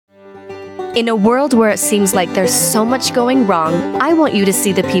In a world where it seems like there's so much going wrong, I want you to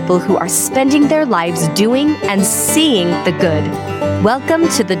see the people who are spending their lives doing and seeing the good. Welcome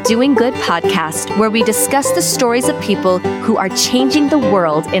to the Doing Good podcast, where we discuss the stories of people who are changing the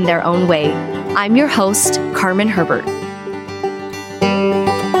world in their own way. I'm your host, Carmen Herbert.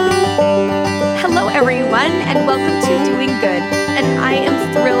 Hello, everyone, and welcome to Doing Good. And I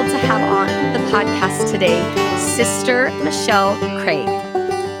am thrilled to have on the podcast today, Sister Michelle Craig.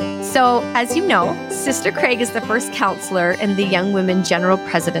 So, as you know, Sister Craig is the first counselor in the Young Women General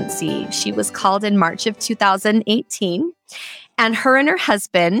Presidency. She was called in March of 2018, and her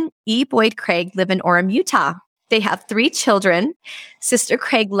husband, E. Boyd Craig, live in Orem, Utah. They have 3 children. Sister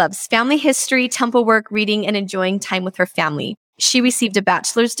Craig loves family history, temple work, reading, and enjoying time with her family. She received a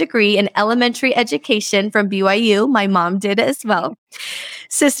bachelor's degree in elementary education from BYU. My mom did as well.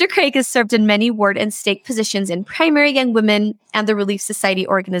 Sister Craig has served in many ward and stake positions in primary young women and the Relief Society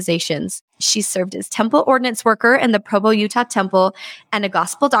organizations. She served as temple ordinance worker in the Provo, Utah temple and a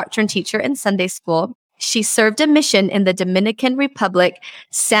gospel doctrine teacher in Sunday school. She served a mission in the Dominican Republic,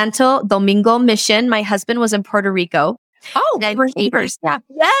 Santo Domingo Mission. My husband was in Puerto Rico. Oh, we're neighbors. Yeah.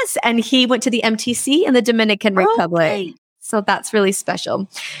 Yes, and he went to the MTC in the Dominican Republic. Okay. So that's really special.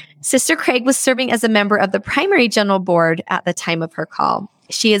 Sister Craig was serving as a member of the primary general board at the time of her call.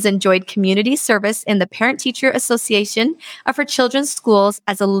 She has enjoyed community service in the Parent-Teacher Association of her children's schools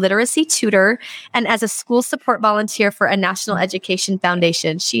as a literacy tutor and as a school support volunteer for a National Education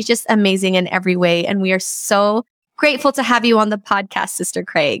Foundation. She's just amazing in every way, and we are so grateful to have you on the podcast, Sister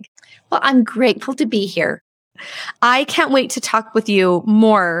Craig. Well, I'm grateful to be here. I can't wait to talk with you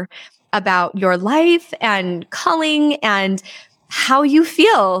more about your life and calling and how you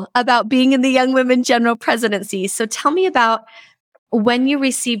feel about being in the Young Women General Presidency. So tell me about when you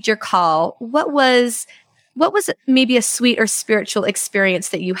received your call. What was maybe a sweet or spiritual experience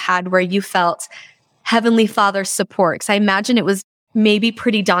that you had where you felt Heavenly Father's support? Because I imagine it was maybe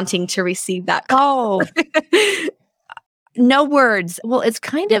pretty daunting to receive that call. Oh, no words. Well, it's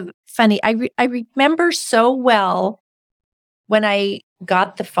kind of funny. I remember so well when I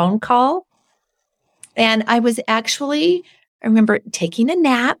got the phone call, and I remember taking a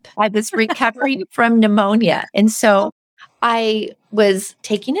nap. I was recovering from pneumonia. And so I was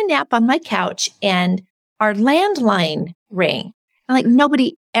taking a nap on my couch, and our landline rang. And like,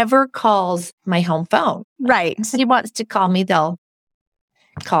 nobody ever calls my home phone. Right. If somebody wants to call me, they'll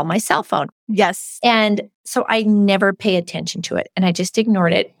call my cell phone. Yes. And so I never pay attention to it, and I just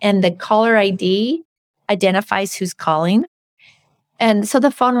ignored it. And the caller ID identifies who's calling. And so the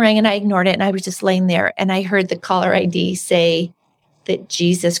phone rang, and I ignored it, and I was just laying there, and I heard the caller ID say that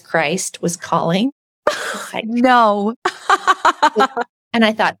Jesus Christ was calling. No. And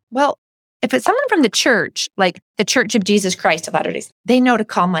I thought, well, if it's someone from the church, like the Church of Jesus Christ of Latter-day Saints, they know to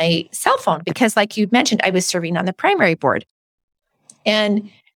call my cell phone because, like you mentioned, I was serving on the primary board. And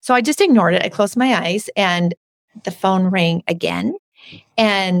so I just ignored it. I closed my eyes, and the phone rang again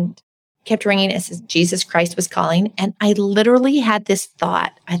and kept ringing. It says Jesus Christ was calling. And I literally had this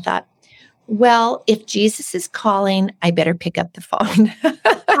thought. I thought, well, if Jesus is calling, I better pick up the phone.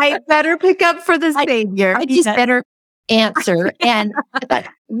 I better pick up for the Savior. I just better answer. And I thought,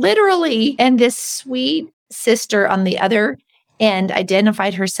 literally, and this sweet sister on the other end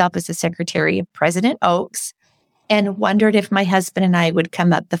identified herself as the secretary of President Oaks and wondered if my husband and I would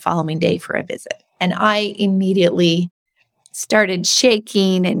come up the following day for a visit. And I immediately started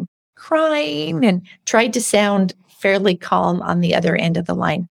shaking and crying and tried to sound fairly calm on the other end of the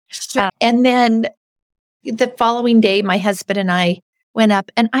line. And then the following day, my husband and I went up,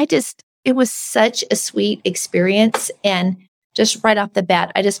 and it was such a sweet experience. And just right off the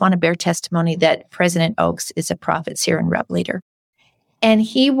bat, I just want to bear testimony that President Oaks is a prophet, seer, and rep leader. And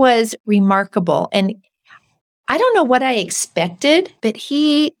he was remarkable. And I don't know what I expected, but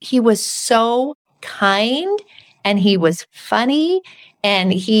he was so kind, and he was funny,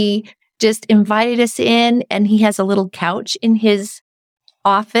 and he just invited us in, and he has a little couch in his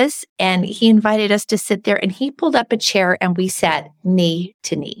office, and he invited us to sit there, and he pulled up a chair, and we sat knee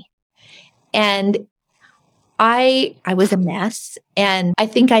to knee. And I was a mess, and I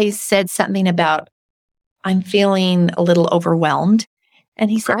think I said something about, I'm feeling a little overwhelmed.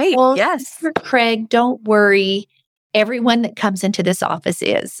 And he said, Right. well, Yes. Sister Craig, don't worry. Everyone that comes into this office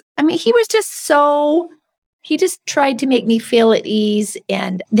is. I mean, he just tried to make me feel at ease.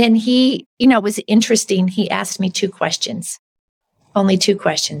 And then he, it was interesting. He asked me 2 questions, only 2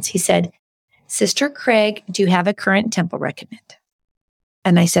 questions. He said, Sister Craig, do you have a current temple recommend?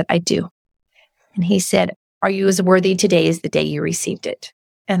 And I said, I do. And he said, are you as worthy today as the day you received it?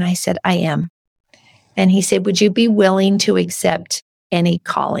 And I said, I am. And he said, would you be willing to accept any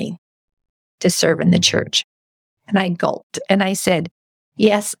calling? to serve in the church? And I gulped and I said,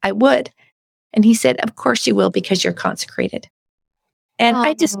 yes, I would. And he said, of course you will, because you're consecrated. And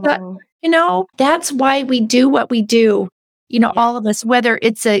I just thought, that's why we do what we do. All of us, whether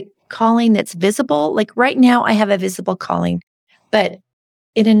it's a calling that's visible, like right now I have a visible calling, but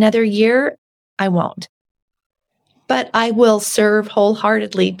in another year, I won't. But I will serve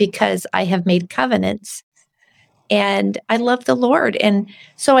wholeheartedly because I have made covenants and I love the Lord. And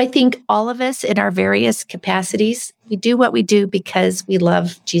so I think all of us in our various capacities, we do what we do because we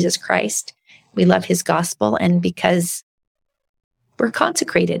love Jesus Christ. We love his gospel and because we're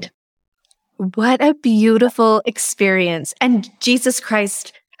consecrated. What a beautiful experience. And Jesus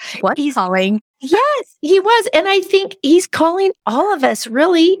Christ, what he's calling. Yes, he was. And I think he's calling all of us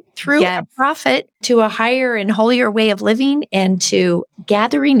really through a prophet to a higher and holier way of living and to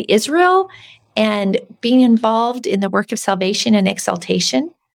gathering Israel and being involved in the work of salvation and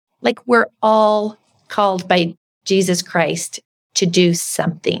exaltation. Like we're all called by Jesus Christ to do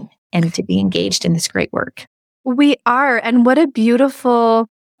something and to be engaged in this great work. We are. And what a beautiful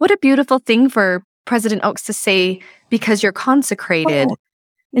thing for President Oaks to say, because you're consecrated.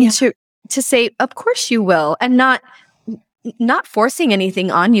 And to say, of course you will, and not forcing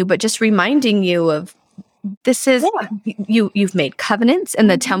anything on you, but just reminding you of this is you've made covenants in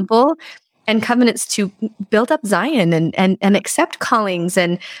the temple and covenants to build up Zion and accept callings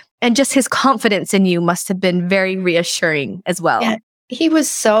and just his confidence in you must have been very reassuring as well. Yeah, he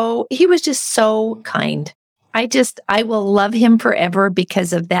was just so kind. I will love him forever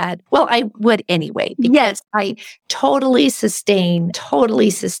because of that. Well, I would anyway, because I totally sustain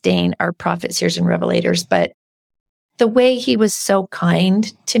our prophets, seers, and revelators. But the way he was so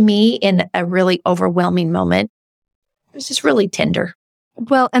kind to me in a really overwhelming moment, it was just really tender.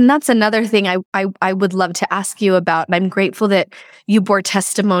 Well, and that's another thing I would love to ask you about. And I'm grateful that you bore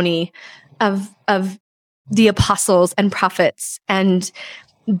testimony of the apostles and prophets. And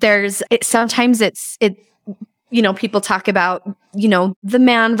sometimes people talk about, the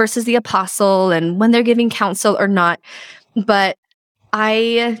man versus the apostle and when they're giving counsel or not. But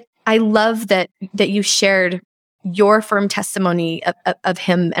I love that you shared your firm testimony of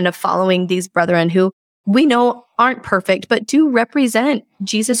him and of following these brethren who we know aren't perfect, but do represent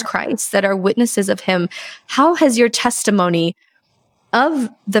Jesus Christ, that are witnesses of him. How has your testimony of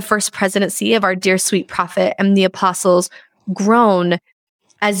the first presidency of our dear sweet prophet and the apostles grown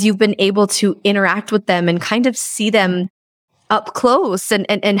as you've been able to interact with them and kind of see them up close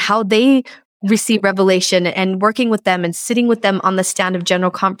and how they receive revelation and working with them and sitting with them on the stand of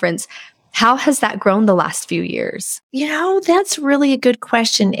General Conference? How has that grown the last few years? That's really a good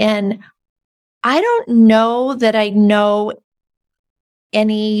question. And I don't know that I know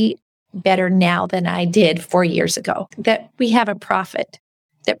any better now than I did 4 years ago, that we have a prophet,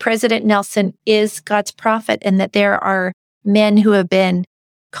 that President Nelson is God's prophet, and that there are men who have been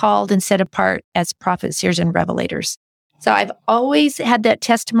called and set apart as prophets, seers, and revelators. So I've always had that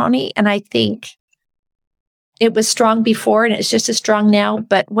testimony, and I think it was strong before, and it's just as strong now.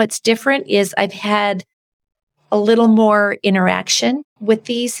 But what's different is I've had a little more interaction with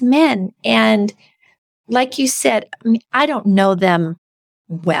these men. And like you said, I don't know them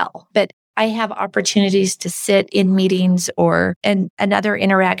well, but I have opportunities to sit in meetings and other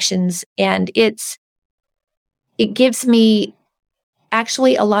interactions. And it gives me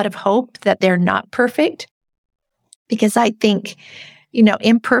actually a lot of hope that they're not perfect, because I think,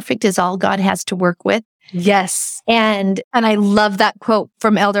 imperfect is all God has to work with. Yes. And I love that quote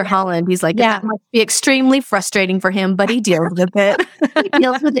from Elder Holland. He's like, it must be extremely frustrating for him, but he deals with it. He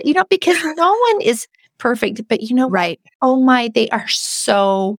deals with it, because no one is perfect, but right. Oh my, they are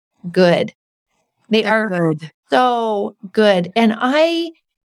so good. They're good. So good. And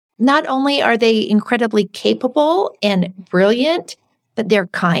not only are they incredibly capable and brilliant, but they're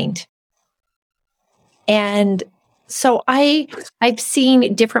kind. And so I've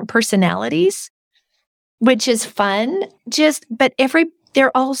seen different personalities, which is fun, but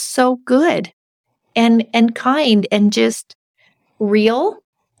they're all so good and kind and just real.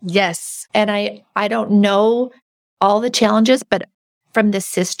 Yes. And I don't know all the challenges, but from the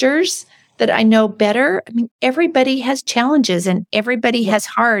sisters that I know better, everybody has challenges and everybody has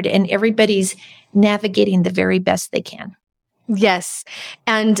hard, and everybody's navigating the very best they can. Yes.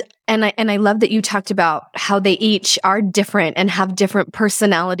 And I love that you talked about how they each are different and have different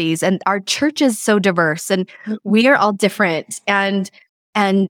personalities, and our church is so diverse and we are all different, and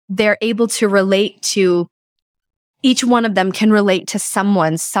they're able to relate to, each one of them can relate to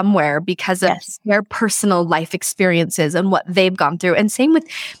someone somewhere because of their personal life experiences and what they've gone through. And same with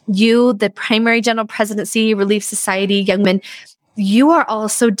you, the Primary General Presidency, Relief Society, Young Men. you are all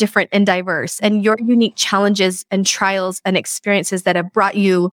so different and diverse, and your unique challenges and trials and experiences that have brought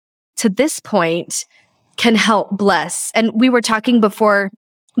you to this point can help bless. And we were talking before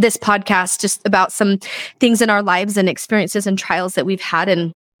this podcast just about some things in our lives and experiences and trials that we've had.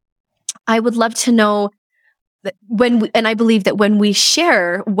 And I would love to know that and I believe that when we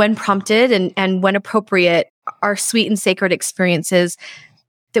share, when prompted and when appropriate, our sweet and sacred experiences,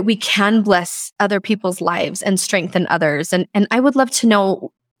 that we can bless other people's lives and strengthen others. And I would love to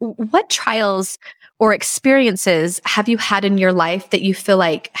know, what trials or experiences have you had in your life that you feel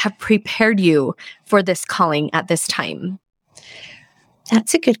like have prepared you for this calling at this time?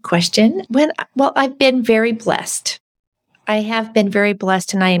 That's a good question. Well, I've been very blessed. I have been very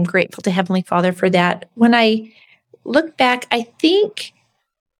blessed, and I am grateful to Heavenly Father for that. When I look back, I think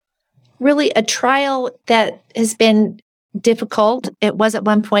really a trial that has been difficult, it was at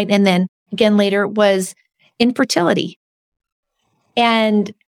one point, and then again later, was infertility.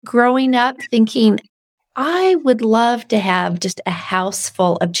 And growing up thinking, I would love to have just a house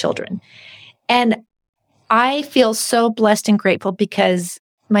full of children. And I feel so blessed and grateful because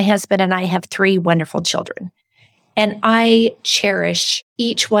my husband and I have 3 wonderful children. And I cherish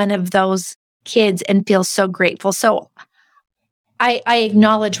each one of those kids and feel so grateful. So I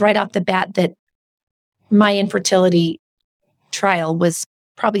acknowledge right off the bat that my infertility trial was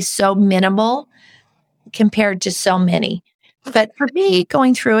probably so minimal compared to so many. But for me,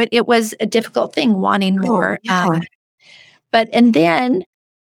 going through it, it was a difficult thing, wanting more. And then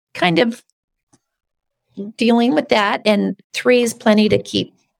kind of dealing with that, and 3 is plenty to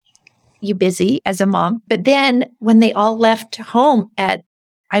keep you busy as a mom. But then when they all left home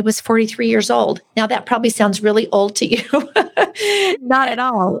I was 43 years old. Now that probably sounds really old to you. Not at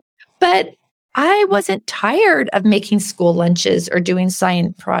all. But I wasn't tired of making school lunches or doing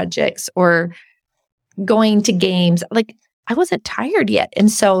science projects or going to games. Like, I wasn't tired yet.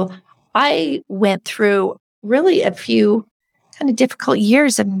 And so I went through really a few kind of difficult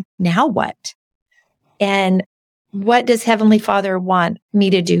years of, now what? And what does Heavenly Father want me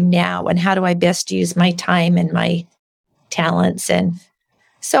to do now? And how do I best use my time and my talents? And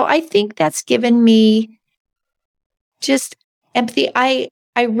so I think that's given me just empathy. I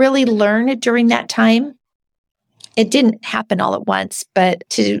really learned during that time. It didn't happen all at once, but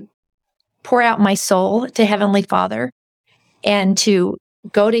to pour out my soul to Heavenly Father and to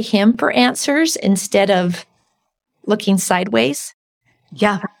go to Him for answers instead of looking sideways.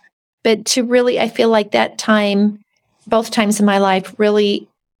 Yeah. But to really, I feel like that time, both times in my life, really,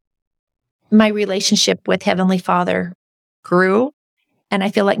 my relationship with Heavenly Father grew. And I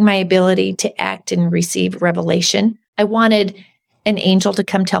feel like my ability to act and receive revelation. I wanted an angel to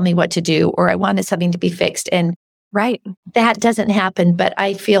come tell me what to do, or I wanted something to be fixed. And right, that doesn't happen. But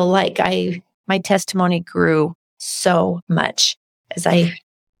I feel like my testimony grew so much as I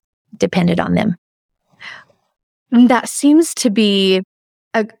depended on them. That seems to be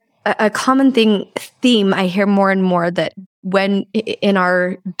a common theme I hear more and more, that when in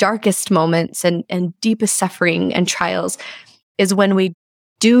our darkest moments and deepest suffering and trials is when we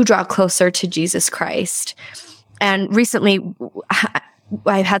do draw closer to Jesus Christ. And recently,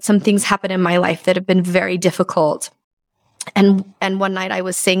 I've had some things happen in my life that have been very difficult. And one night I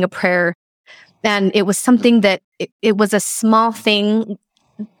was saying a prayer, and it was something that it was a small thing.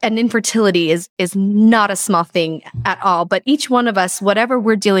 And infertility is not a small thing at all. But each one of us, whatever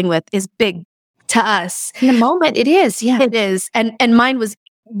we're dealing with, is big to us. In the moment, it is. Yeah, it is. And mine was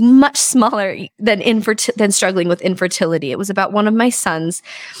much smaller than struggling with infertility. It was about one of my sons.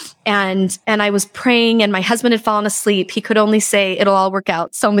 And I was praying, and my husband had fallen asleep. He could only say, "It'll all work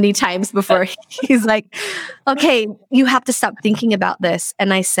out," so many times before he's like, "Okay, you have to stop thinking about this."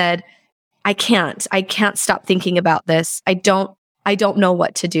 And I said, I can't stop thinking about this. I don't know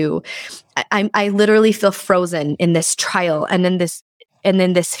what to do. I literally feel frozen in this trial and in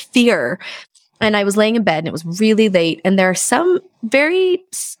this fear. And I was laying in bed, and it was really late. And there are some very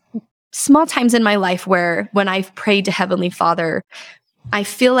small times in my life where, when I've prayed to Heavenly Father, I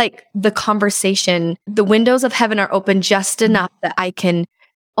feel like the windows of heaven are open just enough that I can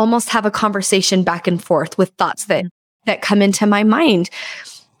almost have a conversation back and forth with thoughts that come into my mind.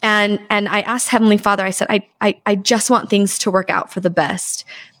 And I asked Heavenly Father, I said, I just want things to work out for the best.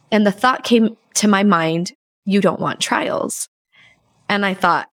 And the thought came to my mind, you don't want trials. And I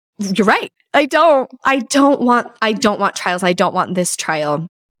thought, you're right. I don't want trials. I don't want this trial.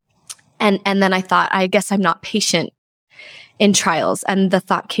 And then I thought, I guess I'm not patient in trials. And the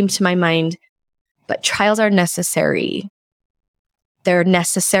thought came to my mind, but trials are necessary. They're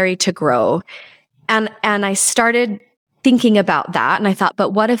necessary to grow. And I started thinking about that. And I thought,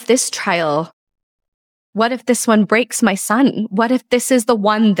 but what if this trial what if this one breaks my son? What if this is the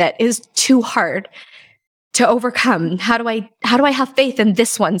one that is too hard to overcome? How do I have faith in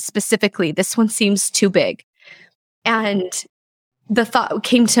this one specifically? This one seems too big. And the thought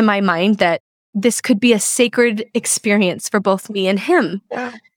came to my mind that this could be a sacred experience for both me and him.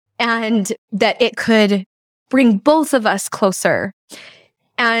 Yeah. And that it could bring both of us closer.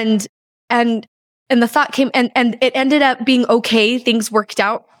 And the thought came, and it ended up being okay. Things worked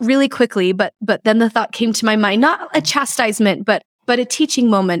out really quickly, but then the thought came to my mind, not a chastisement, but a teaching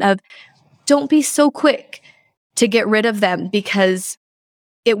moment of, don't be so quick to get rid of them, because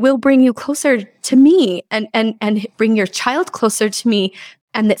it will bring you closer to me and bring your child closer to me.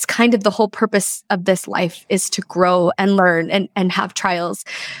 And that's kind of the whole purpose of this life, is to grow and learn and have trials.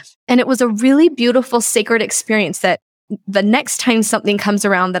 And it was a really beautiful, sacred experience that the next time something comes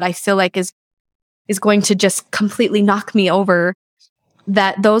around that I feel like is going to just completely knock me over,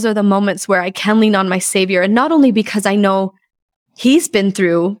 that those are the moments where I can lean on my Savior. And not only because I know He's been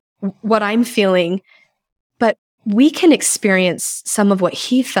through what I'm feeling, but we can experience some of what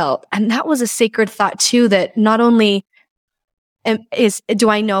He felt. And that was a sacred thought too, that not only do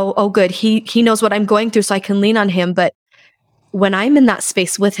I know, oh good, he knows what I'm going through, so I can lean on Him, but when I'm in that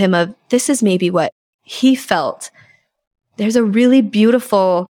space with Him of, this is maybe what He felt, there's a really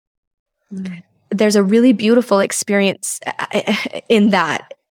beautiful experience in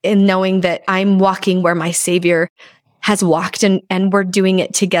that, in knowing that I'm walking where my Savior has walked, and we're doing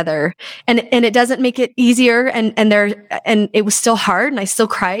it together. And it doesn't make it easier, and it was still hard, and I still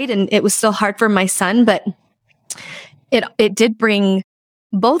cried, and it was still hard for my son, but it did bring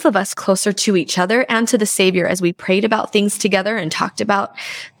both of us closer to each other and to the Savior as we prayed about things together and talked about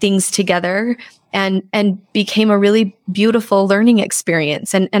things together, and became a really beautiful learning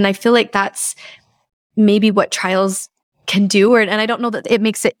experience. And I feel like that's maybe what trials can do, and I don't know that it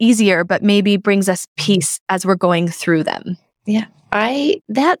makes it easier, but maybe brings us peace as we're going through them. Yeah.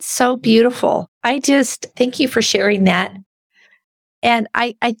 That's so beautiful. I just thank you for sharing that. And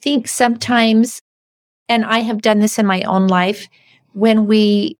I think sometimes, and I have done this in my own life, when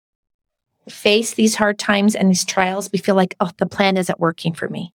we face these hard times and these trials, we feel like, oh, the plan isn't working for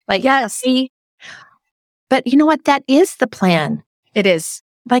me. Like, yes. But you know what? That is the plan. It is.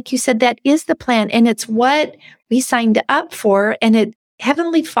 Like you said, that is the plan. And it's what we signed up for. And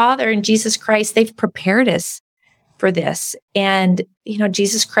Heavenly Father and Jesus Christ, they've prepared us for this. And,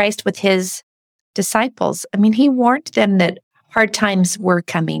 Jesus Christ with His disciples, He warned them that hard times were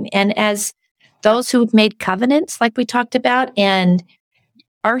coming. And as those who've made covenants, like we talked about, and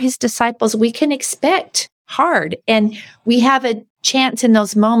are His disciples, we can expect hard. And we have a chance in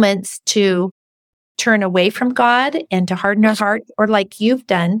those moments to turn away from God and to harden our heart, or like you've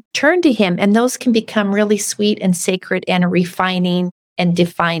done, turn to Him. And those can become really sweet and sacred and refining and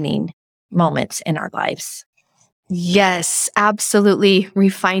defining moments in our lives. Yes, absolutely.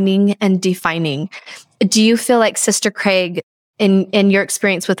 Refining and defining. Do you feel like, Sister Craig, in your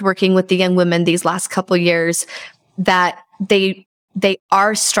experience with working with the young women these last couple of years, that they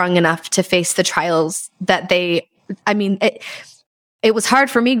are strong enough to face the trials that it was hard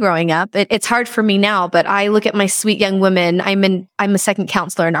for me growing up. It's hard for me now, but I look at my sweet young women. I'm a second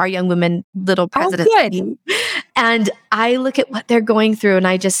counselor in our young women little Presidency. And I look at what they're going through, and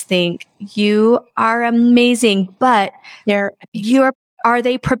I just think, you are amazing, but do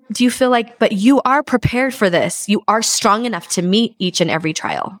you feel like, but you are prepared for this? You are strong enough to meet each and every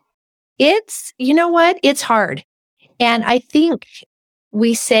trial? You know what? It's hard. And I think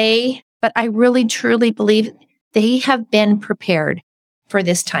we say, but I really truly believe they have been prepared for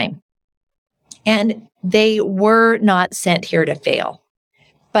this time. And they were not sent here to fail.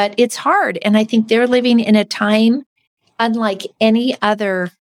 But it's hard. And I think they're living in a time unlike any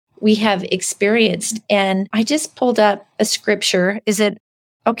other we have experienced. And I just pulled up a scripture. Is it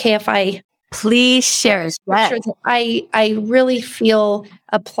okay if I please share? I really feel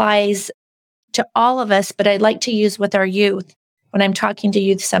applies to all of us, but I'd like to use with our youth when I'm talking to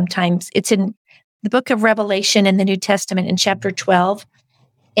youth sometimes. It's in the book of Revelation in the New Testament in chapter 12.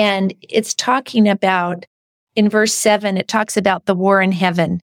 And it's talking about, in verse 7, it talks about the war in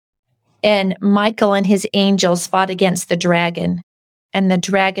heaven. And Michael and his angels fought against the dragon, and the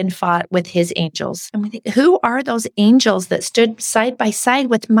dragon fought with his angels. And we think, who are those angels that stood side by side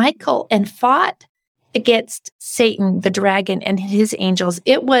with Michael and fought against Satan, the dragon, and his angels?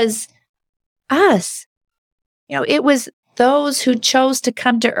 It was us. It was those who chose to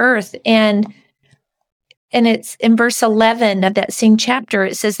come to earth. And it's in verse 11 of that same chapter,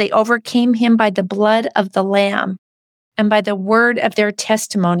 it says, they overcame him by the blood of the Lamb and by the word of their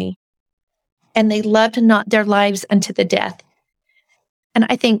testimony. And they loved not their lives unto the death. And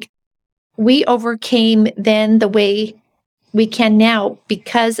I think we overcame then the way we can now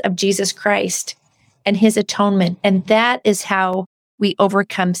because of Jesus Christ and his atonement. And that is how we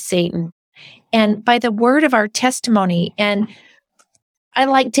overcome Satan. And by the word of our testimony. And I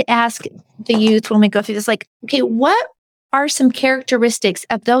like to ask the youth when we go through this, like, okay, what are some characteristics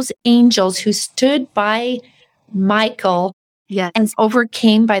of those angels who stood by Michael and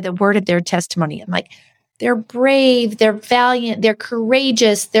overcame by the word of their testimony? I'm like, they're brave, they're valiant, they're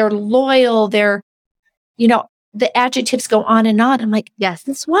courageous, they're loyal, they're, the adjectives go on and on. I'm like, yes,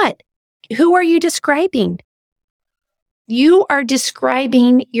 guess what? Who are you describing? You are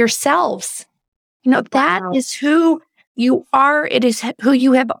describing yourselves. That is who you are. It is who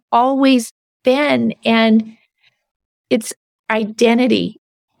you have always been. And it's identity.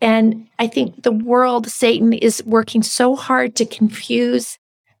 And I think the world, Satan, is working so hard to confuse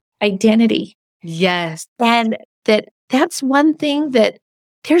identity. Yes. And that's one thing that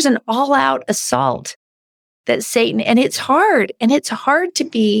there's an all-out assault that Satan, and it's hard. And it's hard to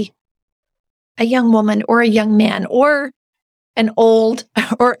be a young woman or a young man or an old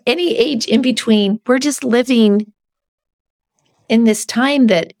or any age in between. We're just living in this time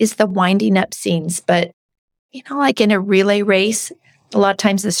that is the winding up scenes. But, like in a relay race, a lot of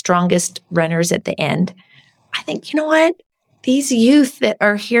times the strongest runners at the end. I think, what? These youth that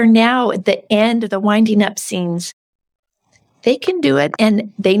are here now at the end of the winding up scenes, they can do it,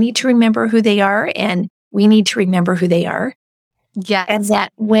 and they need to remember who they are, and we need to remember who they are. Yes. And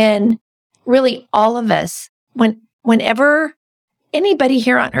that when really all of us, whenever anybody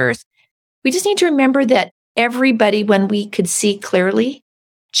here on earth, we just need to remember that everybody, when we could see clearly,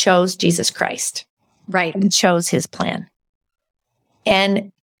 chose Jesus Christ. Right. And chose his plan.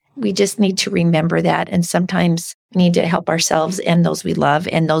 And we just need to remember that. And sometimes we need to help ourselves and those we love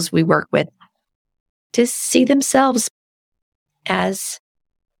and those we work with to see themselves as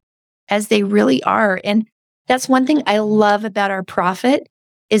they really are. And that's one thing I love about our prophet,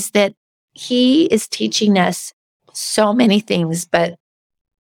 is that he is teaching us so many things, but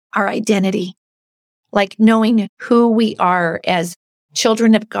our identity, like knowing who we are as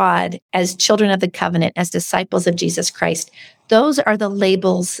children of God, as children of the covenant, as disciples of Jesus Christ. Those are the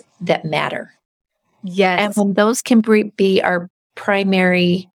labels that matter. Yes. And when those can be our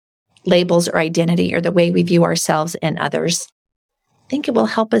primary labels or identity or the way we view ourselves and others, I think it will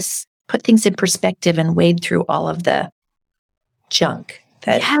help us put things in perspective and wade through all of the junk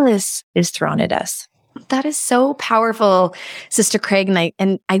that is thrown at us. That is so powerful, Sister Craig.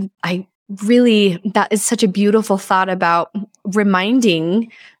 And I really, that is such a beautiful thought about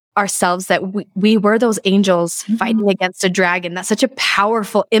reminding ourselves that we were those angels fighting against a dragon. That's such a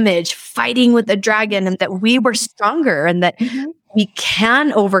powerful image, fighting with a dragon, and that we were stronger and that we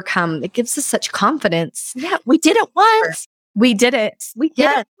can overcome. It gives us such confidence. Yeah, we did it once. We did it. We did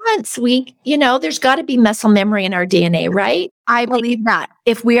it once. There's got to be muscle memory in our DNA, right? I believe that.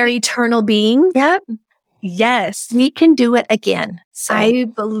 If we are eternal beings, yes, we can do it again. So I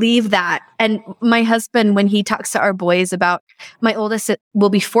believe that. And my husband, when he talks to our boys about, my oldest will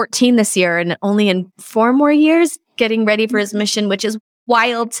be 14 this year and only in 4 more years getting ready for his mission, which is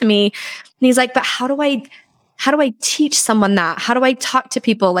wild to me. And he's like, but how do I teach someone that? How do I talk to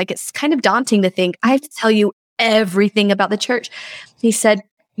people? Like, it's kind of daunting to think I have to tell you everything about the church. He said,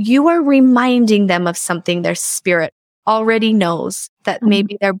 you are reminding them of something their spirit already knows, that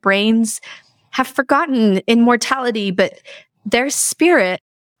maybe their brains have forgotten in mortality, but their spirit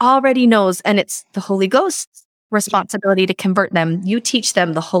already knows, and it's the Holy Ghost's responsibility to convert them. You teach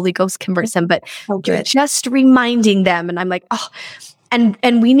them, the Holy Ghost converts them, but you're just reminding them. And I'm like,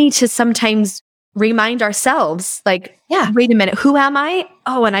 and we need to sometimes remind ourselves, like, wait a minute, who am I?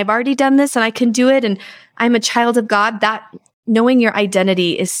 Oh, and I've already done this and I can do it. And I'm a child of God. That knowing your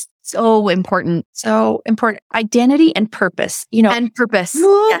identity is so important. So important. Identity and purpose, and purpose.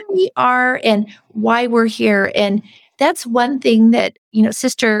 Who we are and why we're here. And that's one thing that,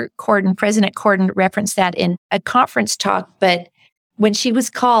 Sister Corden, President Corden, referenced that in a conference talk. But when she was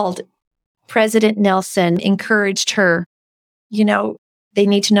called, President Nelson encouraged her, they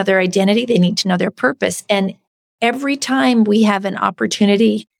need to know their identity. They need to know their purpose. And every time we have an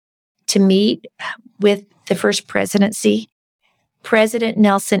opportunity to meet with the First Presidency, President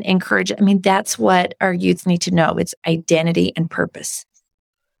Nelson encouraged, that's what our youth need to know. It's identity and purpose.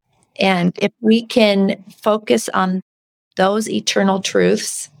 And if we can focus on those eternal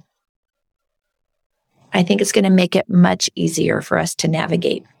truths, I think it's going to make it much easier for us to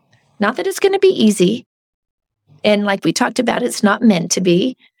navigate. Not that it's going to be easy. And like we talked about, it's not meant to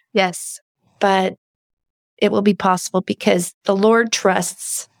be. Yes. But it will be possible because the Lord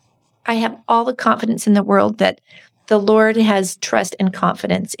trusts. I have all the confidence in the world that the Lord has trust and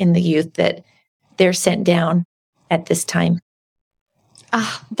confidence in the youth that they're sent down at this time.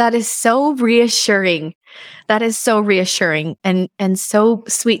 Ah, that is so reassuring. That is so reassuring and so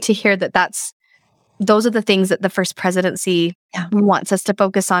sweet to hear that those are the things that the First Presidency wants us to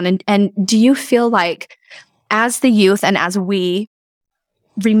focus on. And do you feel like as the youth and as we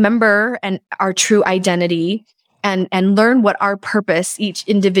remember our true identity and learn what our purpose, each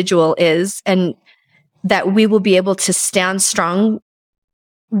individual is, and that we will be able to stand strong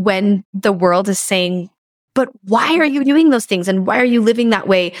when the world is saying, but why are you doing those things? And why are you living that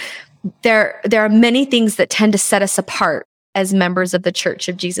way? There are many things that tend to set us apart as members of the Church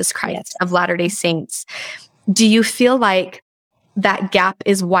of Jesus Christ, of Latter-day Saints. Do you feel like that gap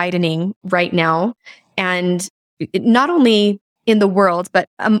is widening right now? And not only in the world, but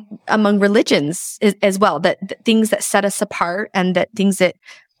among religions as well, that things that set us apart and that things that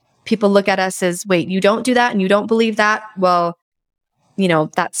people look at us as, wait, you don't do that and you don't believe that? Well,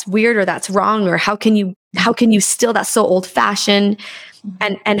 that's weird or that's wrong, or how can you still, that's so old fashioned.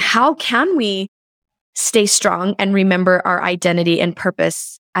 And how can we stay strong and remember our identity and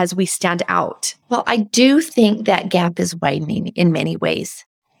purpose as we stand out? Well, I do think that gap is widening in many ways.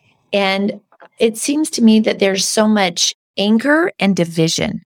 And it seems to me that there's so much anger and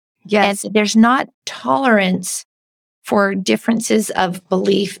division. Yes. And there's not tolerance for differences of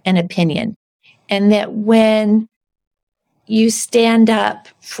belief and opinion. And that when you stand up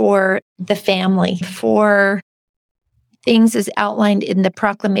for the family, for things as outlined in the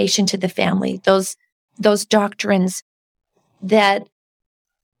proclamation to the family, those doctrines that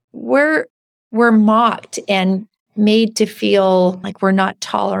we're mocked and made to feel like we're not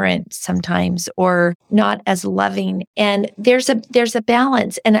tolerant sometimes or not as loving. And there's a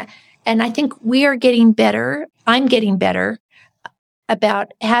balance. And I think we are getting better. I'm getting better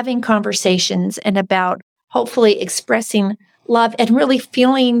about having conversations and about hopefully expressing love and really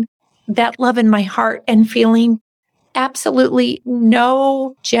feeling that love in my heart and feeling absolutely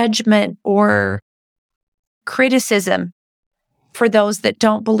no judgment or criticism for those that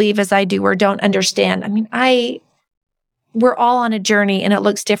don't believe as I do or don't understand. I mean, we're all on a journey and it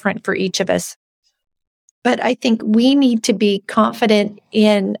looks different for each of us. But I think we need to be confident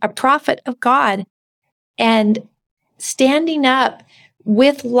in a prophet of God and standing up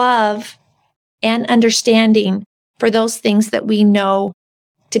with love and understanding for those things that we know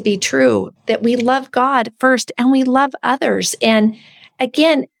to be true, that we love God first and we love others. And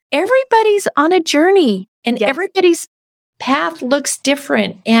again, everybody's on a journey and everybody's path looks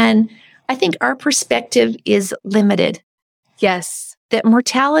different. And I think our perspective is limited. Yes. That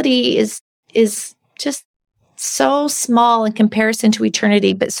mortality is just so small in comparison to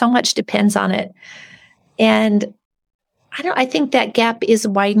eternity, but so much depends on it. And I think that gap is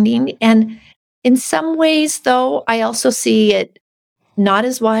widening. And in some ways, though, I also see it not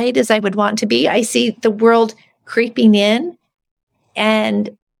as wide as I would want to be. I see the world creeping in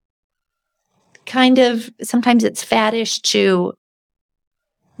and kind of, sometimes it's faddish to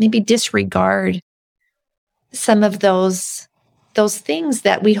maybe disregard some of those things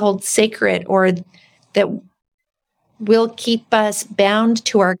that we hold sacred or that will keep us bound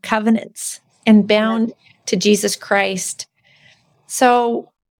to our covenants and bound to Jesus Christ.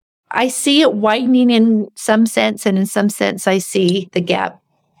 So I see it widening in some sense, and in some sense, I see the gap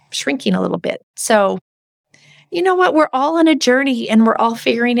shrinking a little bit. So, you know what? We're all on a journey and we're all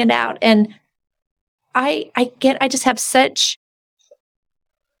figuring it out. And I just have such,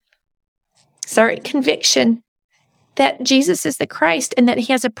 conviction that Jesus is the Christ and that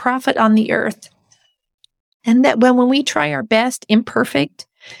he has a prophet on the earth. And that when we try our best,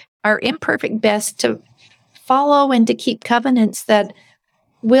 our imperfect best to follow and to keep covenants, that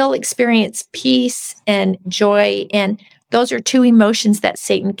we'll experience peace and joy. And those are two emotions that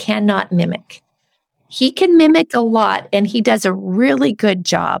Satan cannot mimic. He can mimic a lot and he does a really good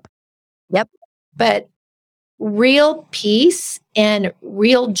job. Yep. But real peace and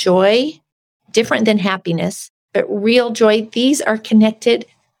real joy, different than happiness, but real joy, these are connected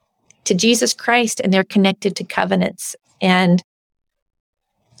to Jesus Christ and they're connected to covenants. And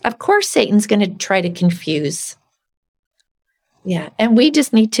of course, Satan's going to try to confuse. Yeah. And we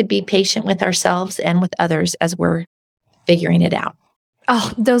just need to be patient with ourselves and with others as we're figuring it out.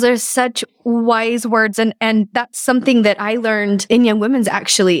 Oh, those are such wise words. And that's something that I learned in Young Women's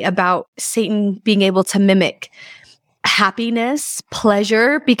actually about Satan being able to mimic happiness,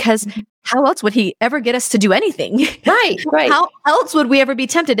 pleasure, because how else would he ever get us to do anything? Right. How else would we ever be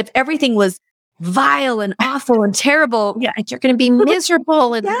tempted if everything was vile and awful and terrible? Yeah. You're going to be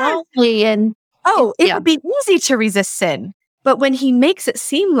miserable and lonely and it would be easy to resist sin. But when he makes it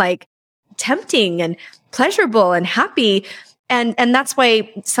seem like tempting and pleasurable and happy. And that's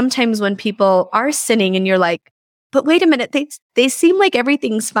why sometimes when people are sinning and you're like, but wait a minute, they seem like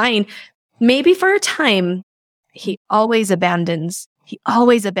everything's fine. Maybe for a time, he always abandons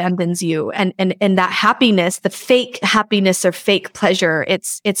you. And that happiness, the fake happiness or fake pleasure,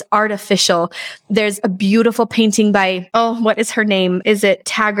 it's artificial. There's a beautiful painting by, what is her name? Is it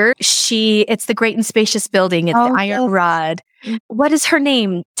Taggart? It's the Great and Spacious Building. It's the Iron Rod. What is her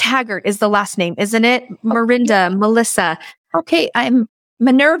name? Taggart is the last name, isn't it? Melissa. Okay, I'm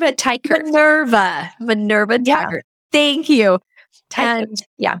Minerva Teichert. Minerva Taggart. Thank you. Teichert.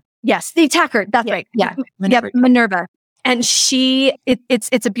 Yes, the Taggart. That's right. Yeah. Minerva. And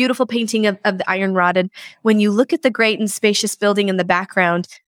it's a beautiful painting of the Iron Rod. And when you look at the Great and Spacious Building in the background,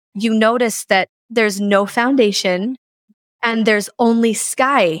 you notice that there's no foundation and there's only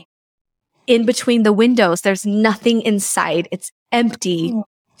sky in between the windows. There's nothing inside. It's empty.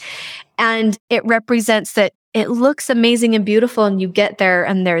 And it represents that it looks amazing and beautiful, and you get there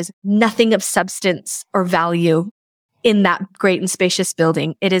and there's nothing of substance or value in that Great and Spacious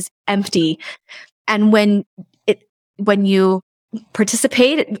Building. It is empty. And when you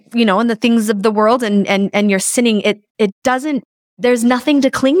participate, in the things of the world and you're sinning, it doesn't, there's nothing to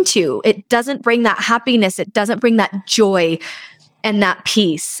cling to. It doesn't bring that happiness. It doesn't bring that joy and that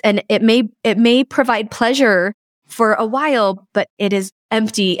peace. And it may provide pleasure for a while, but it is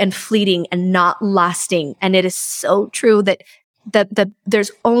empty and fleeting and not lasting. And it is so true that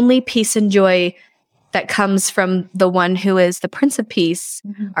there's only peace and joy that comes from the one who is the Prince of Peace,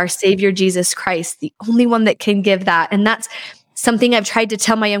 our Savior, Jesus Christ, the only one that can give that. And that's something I've tried to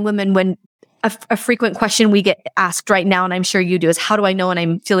tell my young women when a frequent question we get asked right now, and I'm sure you do, is how do I know when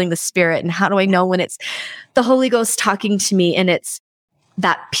I'm feeling the Spirit? And how do I know when it's the Holy Ghost talking to me? And it's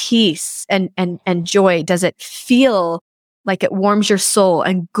that peace and joy. Does it feel like it warms your soul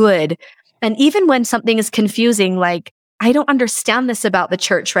and good? And even when something is confusing, like, I don't understand this about the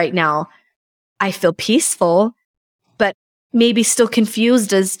church right now, I feel peaceful, but maybe still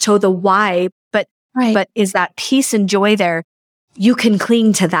confused as to the why. But is that peace and joy there? You can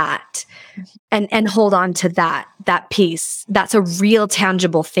cling to that and hold on to that peace. That's a real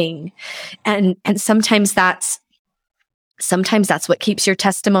tangible thing. And sometimes that's what keeps your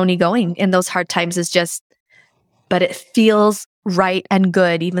testimony going in those hard times, is just, but it feels right and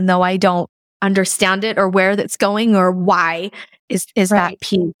good, even though I don't understand it or where that's going or why, is that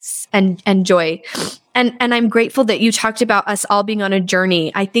peace and joy. And I'm grateful that you talked about us all being on a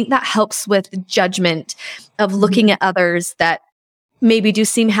journey. I think that helps with judgment of looking at others that maybe do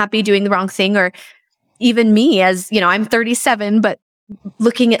seem happy doing the wrong thing, or even me, as I'm 37, but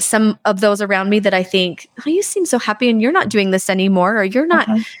looking at some of those around me that I think, oh, you seem so happy and you're not doing this anymore, or you're not,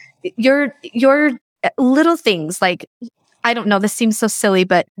 you're little things like, I don't know, this seems so silly,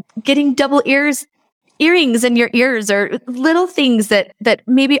 but getting double earrings in your ears, or little things that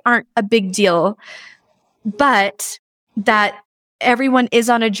maybe aren't a big deal, but that everyone is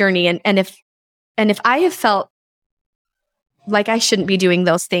on a journey. And if I have felt like I shouldn't be doing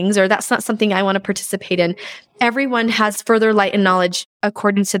those things, or that's not something I want to participate in, everyone has further light and knowledge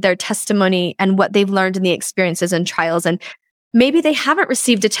according to their testimony and what they've learned in the experiences and trials. And maybe they haven't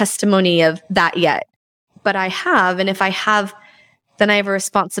received a testimony of that yet, but I have. And if I have, then I have a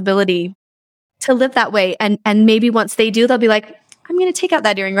responsibility to live that way. And maybe once they do, they'll be like, I'm going to take out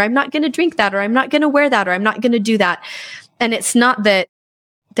that earring, or I'm not going to drink that, or I'm not going to wear that, or I'm not going to do that. And it's not that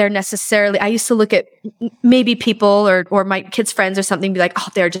they're necessarily, I used to look at maybe people or my kids' friends or something, be like, oh,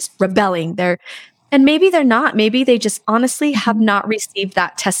 they're just rebelling. And maybe they're not. Maybe they just honestly have not received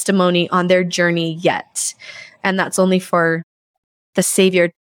that testimony on their journey yet. And that's only for the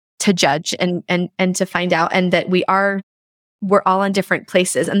Savior to judge and to find out, and that we're all in different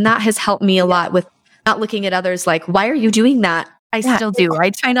places. And that has helped me a lot with not looking at others like, why are you doing that? I still do. I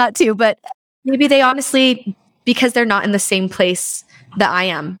try not to, but maybe they honestly, because they're not in the same place that I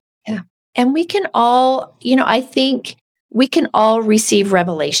am. Yeah. And we can all, I think we can all receive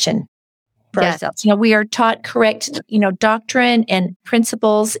revelation for ourselves. We are taught correct, doctrine and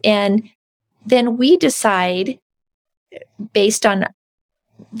principles, and then we decide based on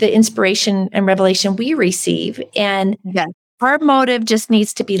the inspiration and revelation we receive. And our motive just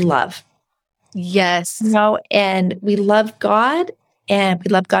needs to be love. Yes. And we love God, and we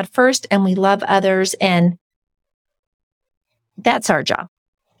love God first, and we love others. And that's our job.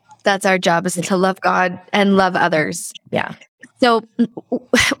 That's our job, is to love God and love others. Yeah. So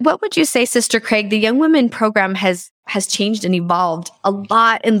what would you say, Sister Craig? The Young Women program has changed and evolved a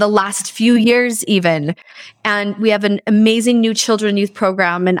lot in the last few years even. And we have an amazing new children youth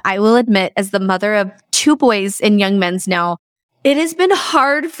program. And I will admit, as the mother of 2 boys in young men's now, it has been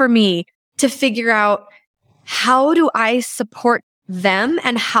hard for me to figure out how do I support them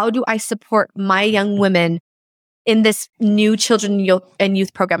and how do I support my young women in this new children and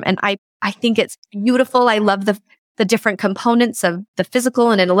youth program? And I think it's beautiful. I love the different components of the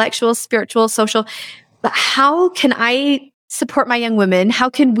physical and intellectual, spiritual, social. But how can I support my young women? How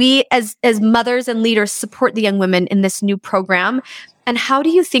can we as mothers and leaders support the young women in this new program? And how do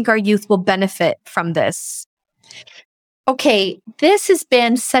you think our youth will benefit from this? Okay, this has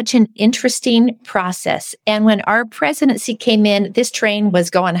been such an interesting process. And when our presidency came in, this train was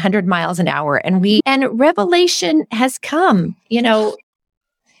going 100 miles an hour. And revelation has come,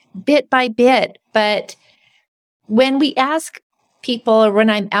 bit by bit. But when we ask people, or when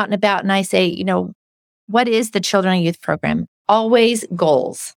I'm out and about and I say, what is the Children and Youth Program? Always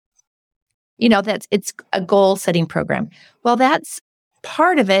goals. It's a goal setting program. Well, that's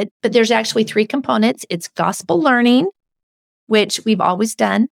part of it, but there's actually 3 components. It's gospel learning, which we've always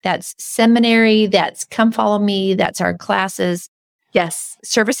done. That's seminary, that's Come Follow Me, that's our classes. Yes.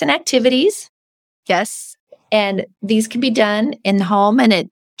 Service and activities. Yes. And these can be done in the home and at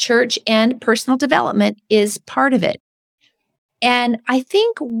church, and personal development is part of it. And I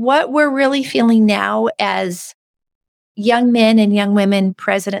think what we're really feeling now as young men and young women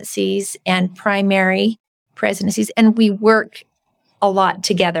presidencies and primary presidencies, and we work a lot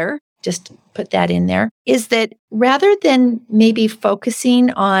together, just to put that in there, is that rather than maybe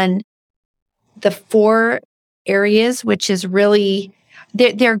focusing on the 4 areas, which is really,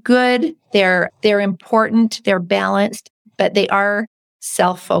 they're good, they're important, they're balanced, but they are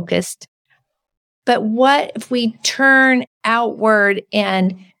self-focused. But what if we turn outward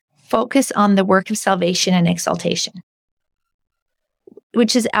and focus on the work of salvation and exaltation,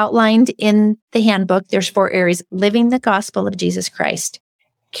 which is outlined in the handbook? There's 4 areas: living the gospel of Jesus Christ,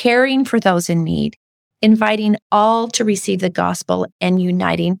 caring for those in need, inviting all to receive the gospel, and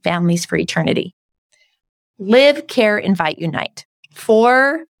uniting families for eternity. Live, care, invite, unite.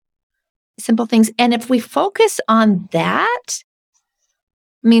 4 simple things. And if we focus on that,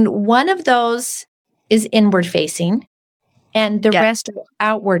 one of those is inward facing and the rest are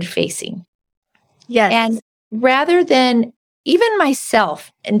outward facing. Yes. And rather than even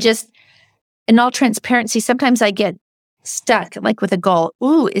myself, and just in all transparency, sometimes I get stuck like with a goal.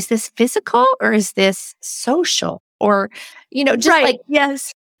 Ooh, is this physical or is this social? Or, just right.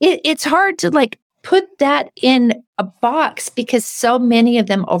 Yes. It's hard to put that in a box because so many of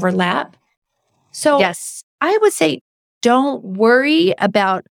them overlap. So yes, I would say, don't worry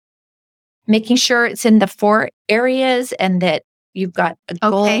about making sure it's in the 4 areas and that you've got a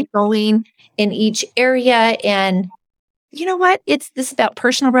goal going in each area. And you know what? This is about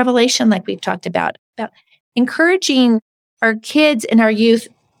personal revelation, like we've talked about encouraging our kids and our youth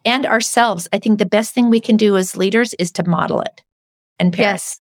and ourselves. I think the best thing we can do as leaders is to model it. And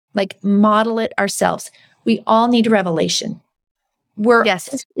parents, model it ourselves. We all need revelation.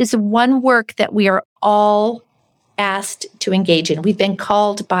 It's one work that we are all asked to engage in. We've been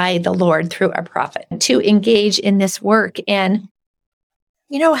called by the Lord through our prophet to engage in this work. And,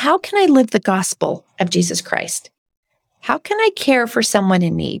 how can I live the gospel of Jesus Christ? How can I care for someone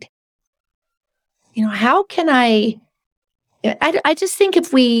in need? How can I just think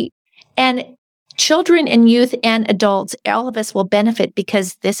and children and youth and adults, all of us will benefit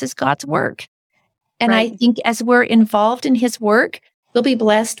because this is God's work. And I think as we're involved in his work, we'll be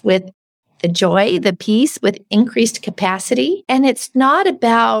blessed with the joy, the peace, with increased capacity. And it's not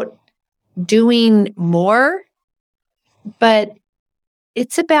about doing more, but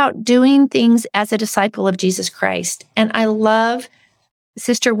it's about doing things as a disciple of Jesus Christ. And I love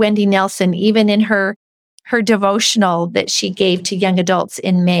Sister Wendy Nelson, even in her devotional that she gave to young adults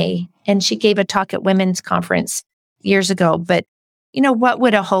in May. And she gave a talk at Women's Conference years ago. But, what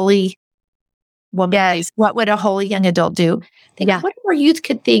would a holy woman, what would a holy young adult do? What our youth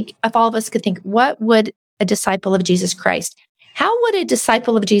could think, if all of us could think, what would a disciple of Jesus Christ? How would a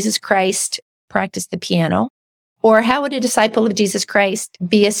disciple of Jesus Christ practice the piano? Or how would a disciple of Jesus Christ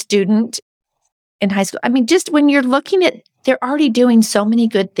be a student in high school? Just when you're looking at, they're already doing so many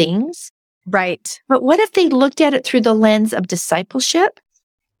good things. Right. But what if they looked at it through the lens of discipleship,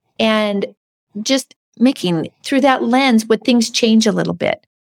 and just making through that lens, would things change a little bit?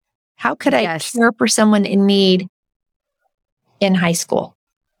 How could I care for someone in need in high school,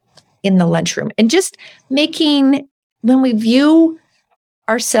 in the lunchroom? And just making, when we view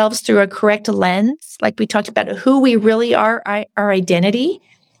ourselves through a correct lens, like we talked about who we really are, our identity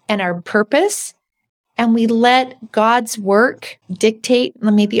and our purpose, and we let God's work dictate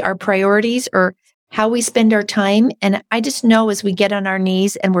maybe our priorities or how we spend our time. And I just know as we get on our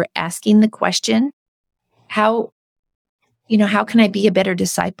knees and we're asking the question, how can I be a better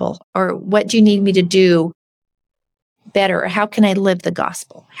disciple? Or what do you need me to do better? How can I live the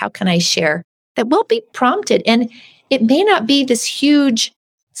gospel? How can I share? That will be prompted. And it may not be this huge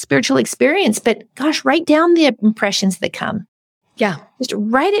spiritual experience, but gosh, write down the impressions that come. Yeah. Just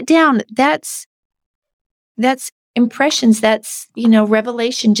write it down. That's impressions. That's,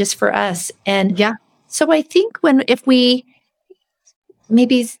 revelation just for us. And yeah. So I think if we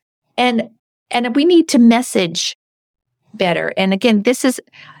maybe, and we need to message better. And again, this is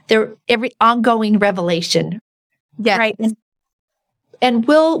every ongoing revelation. Yeah. Right. And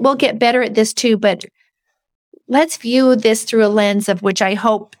we'll get better at this too, but let's view this through a lens of which I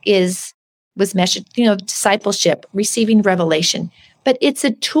hope was measured, discipleship, receiving revelation. But it's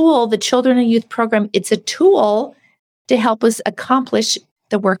a tool, the Children and Youth Program, it's a tool to help us accomplish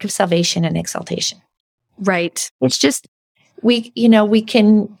the work of salvation and exaltation. Right. It's just, we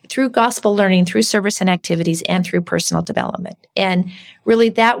can, through gospel learning, through service and activities, and through personal development. And really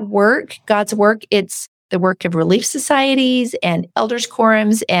that work, God's work, it's the work of relief societies and elders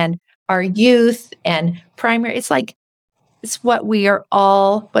quorums and our youth and primary. It's what we've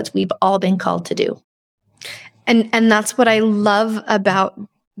all been called to do. And that's what I love about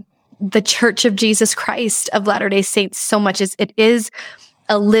the Church of Jesus Christ of Latter-day Saints so much, is it is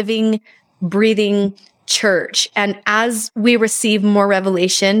a living, breathing church. And as we receive more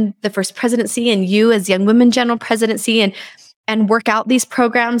revelation, the First Presidency and you as Young Women General Presidency, and work out these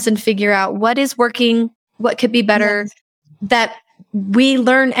programs and figure out what is working, what could be better, that we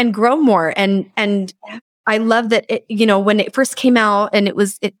learn and grow more. And I love that when it first came out, and it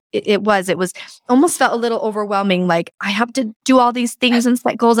was almost felt a little overwhelming. Like, I have to do all these things and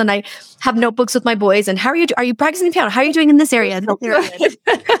set goals, and I have notebooks with my boys. And how are you practicing the piano? How are you doing in this area? No,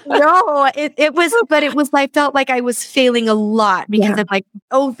 it was. I felt like I was failing a lot because I'm like,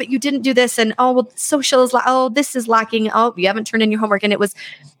 oh, but you didn't do this, and oh, well, social is this is lacking. Oh, you haven't turned in your homework, and it was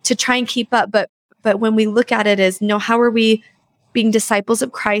to try and keep up. But when we look at it as, how are we being disciples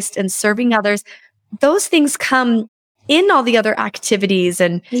of Christ and serving others? Those things come in all the other activities.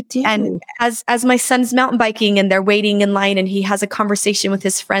 And as my son's mountain biking and they're waiting in line, and he has a conversation with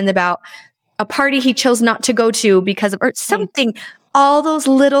his friend about a party he chose not to go to because of or something, all those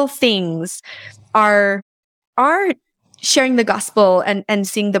little things are sharing the gospel and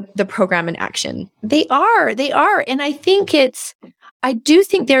seeing the program in action. They are. And I do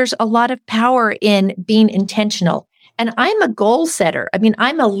think there's a lot of power in being intentional. And I'm a goal setter. I mean,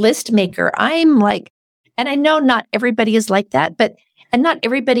 I'm a list maker. And I know not everybody is like that, and not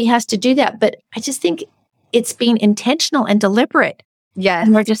everybody has to do that. But I just think it's being intentional and deliberate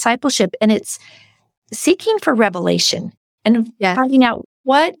in our discipleship. And it's seeking for revelation and finding out,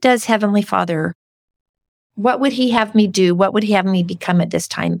 what does Heavenly Father, what would He have me do? What would He have me become at this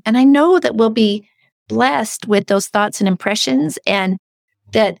time? And I know that we'll be blessed with those thoughts and impressions, and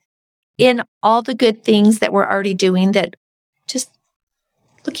that in all the good things that we're already doing, that just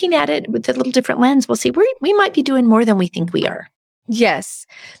looking at it with a little different lens, we'll see we might be doing more than we think we are. Yes.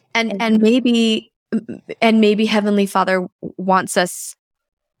 And maybe Heavenly Father wants us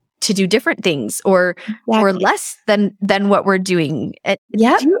to do different things or less than what we're doing.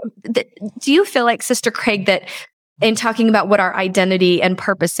 Do you feel like, Sister Craig, that in talking about what our identity and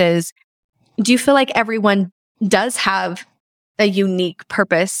purpose is, do you feel like everyone does have a unique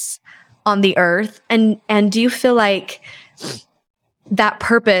purpose on the earth? And do you feel like that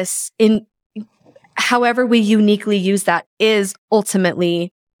purpose, in however we uniquely use that, is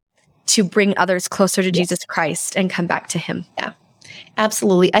ultimately to bring others closer to Jesus Christ and come back to Him? Yeah,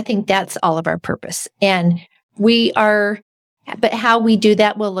 absolutely. I think that's all of our purpose. And but how we do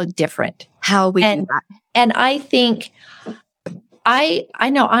that will look different. Do that. And I think I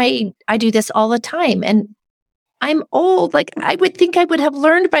know I do this all the time, and I'm old. Like, I would think I would have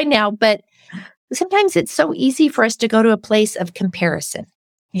learned by now, but sometimes it's so easy for us to go to a place of comparison.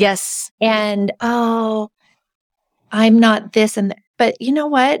 Yes. And, I'm not this and that. But you know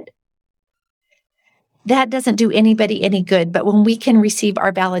what? That doesn't do anybody any good. But when we can receive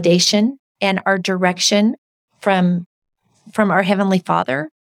our validation and our direction from our Heavenly Father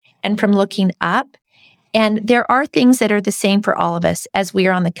and from looking up, and there are things that are the same for all of us as we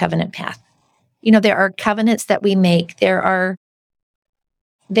are on the covenant path. There are covenants that we make. There are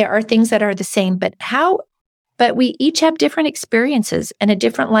things that are the same, but we each have different experiences and a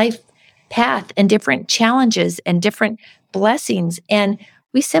different life path and different challenges and different blessings. And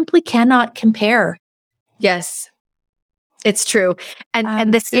we simply cannot compare. Yes, it's true.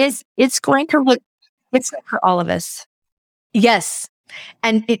 And it's going to look different for all of us. Yes.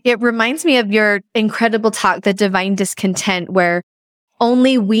 And it reminds me of your incredible talk, The Divine Discontent, where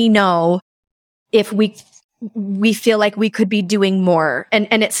only we know if we feel like we could be doing more. And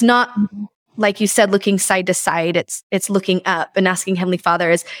it's not like you said, looking side to side. It's looking up and asking Heavenly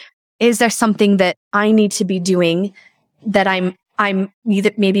Father, is there something that I need to be doing that I'm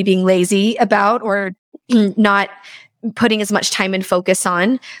either maybe being lazy about or not putting as much time and focus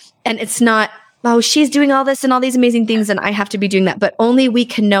on? And it's not, oh, she's doing all this and all these amazing things and I have to be doing that. But only we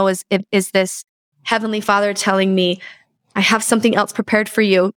can know is this Heavenly Father telling me, I have something else prepared for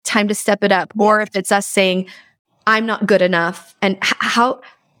you, time to step it up. Or if it's us saying, I'm not good enough. And how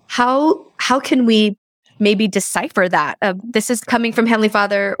can we maybe decipher that? This is coming from Heavenly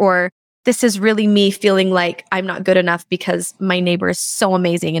Father, or this is really me feeling like I'm not good enough because my neighbor is so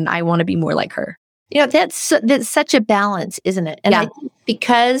amazing and I want to be more like her. That's such a balance, isn't it? And Yeah. I think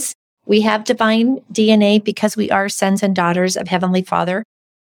because we have divine DNA, because we are sons and daughters of Heavenly Father,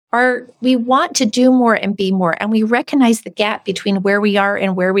 we want to do more and be more. And we recognize the gap between where we are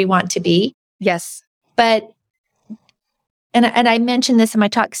and where we want to be. Yes. But, and I mentioned this in my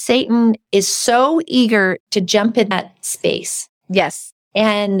talk, Satan is so eager to jump in that space. Yes.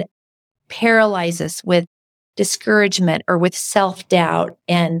 And paralyze us with discouragement or with self-doubt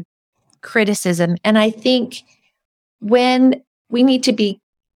and criticism. And I think when we need to be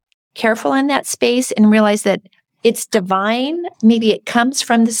careful in that space and realize that it's divine, maybe it comes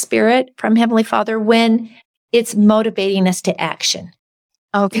from the Spirit, from Heavenly Father, when it's motivating us to action.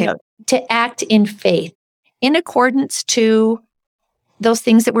 Okay. To act in faith, in accordance to those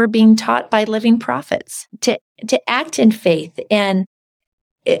things that we're being taught by living prophets, to act in faith. And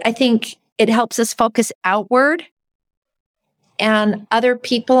I think it helps us focus outward and other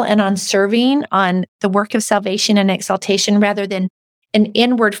people and on serving, on the work of salvation and exaltation, rather than an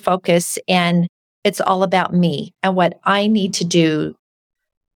inward focus. And it's all about me and what I need to do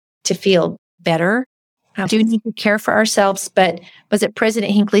to feel better. We do need to care for ourselves. But was it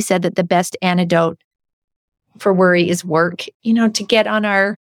President Hinckley said that the best antidote for worry is work? To get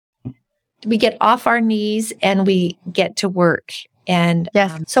we get off our knees and we get to work. And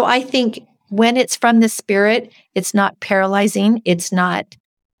yes. So I think when it's from the Spirit, it's not paralyzing. It's not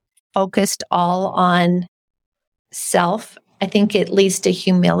focused all on self. I think it leads to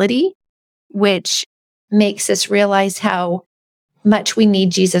humility, which makes us realize how much we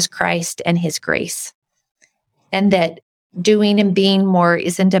need Jesus Christ and His grace. And that doing and being more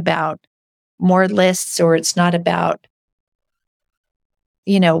isn't about more lists, or it's not about,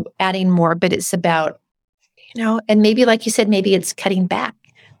 adding more, but it's about, and maybe like you said, maybe it's cutting back.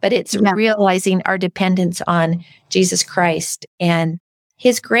 But it's realizing our dependence on Jesus Christ and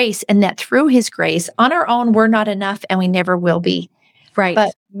His grace, and that through His grace, on our own, we're not enough and we never will be. Right.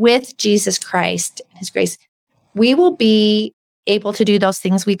 But with Jesus Christ and His grace, we will be able to do those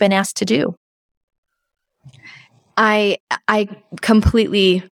things we've been asked to do. I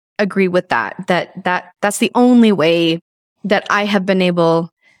completely agree with that. That's the only way that I have been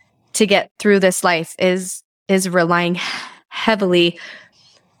able to get through this life is relying heavily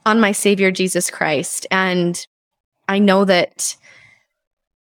on my Savior, Jesus Christ. And I know that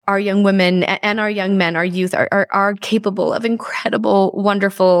our young women and our young men, our youth are capable of incredible,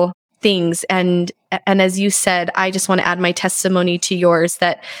 wonderful things. And as you said, I just want to add my testimony to yours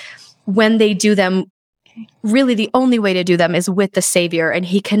that when they do them, really the only way to do them is with the Savior, and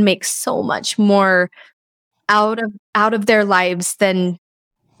He can make so much more out of their lives than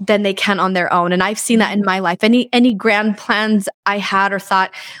they can on their own. And I've seen that in my life. Any grand plans I had or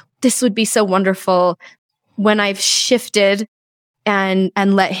thought this would be so wonderful, when I've shifted and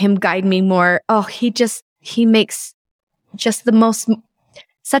let Him guide me more, He makes just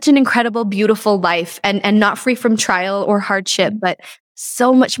such an incredible, beautiful life, and not free from trial or hardship, but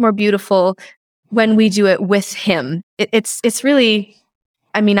so much more beautiful when we do it with Him. It's really,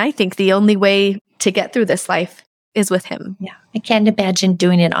 I think the only way to get through this life is with Him. Yeah. I can't imagine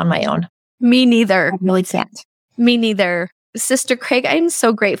doing it on my own. Me neither. I really can't. Me neither. Sister Craig, I'm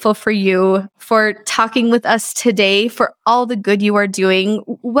so grateful for you for talking with us today, for all the good you are doing.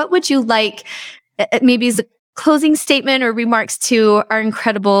 What would you like, maybe as a closing statement or remarks to our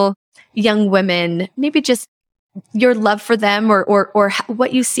incredible young women? Maybe just your love for them, or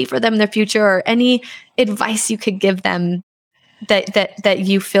what you see for them in their future, or any advice you could give them that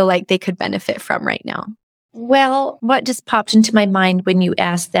you feel like they could benefit from right now. Well, what just popped into my mind when you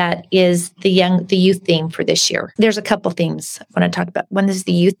asked that is the youth theme for this year. There's a couple themes I want to talk about. One is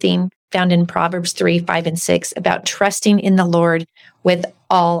the youth theme found in Proverbs 3, 5, and 6 about trusting in the Lord with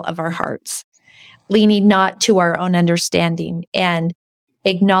all of our hearts, leaning not to our own understanding, and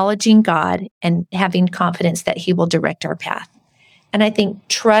acknowledging God and having confidence that He will direct our path. And I think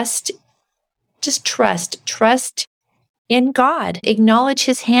trust in God, acknowledge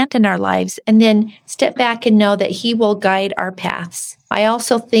his hand in our lives, and then step back and know that he will guide our paths. I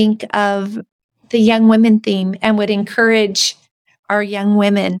also think of the young women theme and would encourage our young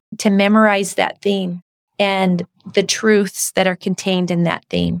women to memorize that theme and the truths that are contained in that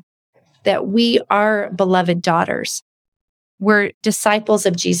theme, that we are beloved daughters. We're disciples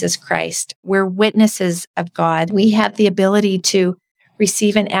of Jesus Christ. We're witnesses of God. We have the ability to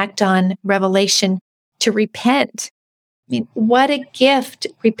receive and act on revelation, to repent. I mean, what a gift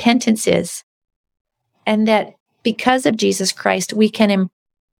repentance is. And that because of Jesus Christ, we can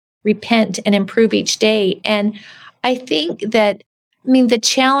repent and improve each day. And I think that, the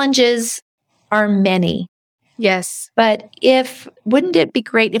challenges are many. Yes. But wouldn't it be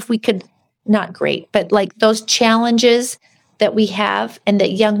great if we could, not great, but like those challenges that we have and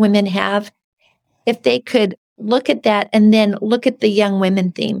that young women have, if they could look at that and then look at the young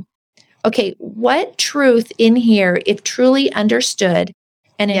women theme. Okay, what truth in here, if truly understood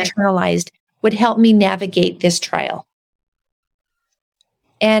and internalized, would help me navigate this trial?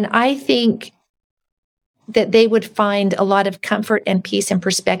 And I think that they would find a lot of comfort and peace and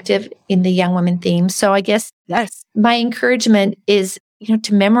perspective in the young women theme. So I guess my encouragement is,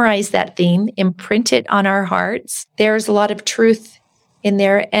 to memorize that theme, imprint it on our hearts. There's a lot of truth in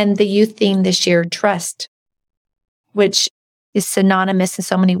there. And the youth theme this year, trust, which is synonymous in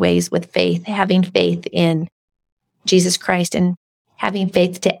so many ways with faith, having faith in Jesus Christ and having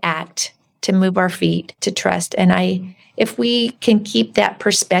faith to act, to move our feet, to trust. And if we can keep that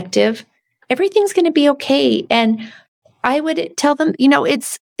perspective, everything's going to be okay. And I would tell them,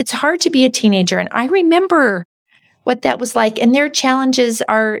 it's hard to be a teenager. And I remember what that was like. And their challenges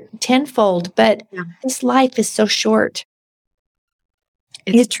are tenfold, but this life is so short.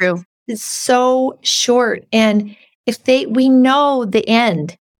 It's true. It's so short. And we know the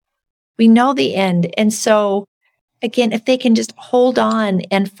end. We know the end. And so, again, if they can just hold on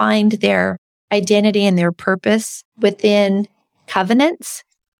and find their identity and their purpose within covenants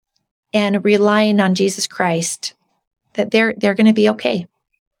and relying on Jesus Christ, that they're going to be okay.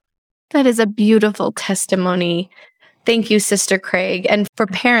 That is a beautiful testimony. Thank you, Sister Craig. And for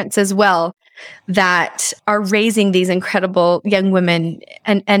parents as well that are raising these incredible young women.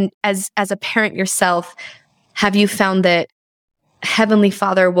 And as a parent yourself, have you found that Heavenly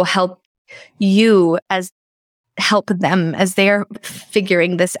Father will help them as they are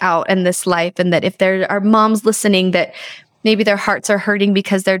figuring this out in this life? And that if there are moms listening that maybe their hearts are hurting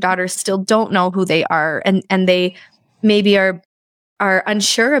because their daughters still don't know who they are, and they maybe are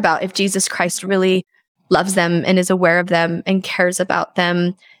unsure about if Jesus Christ really loves them and is aware of them and cares about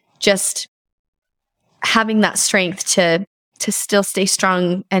them, just having that strength to still stay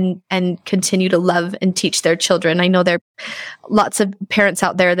strong and continue to love and teach their children. I know there are lots of parents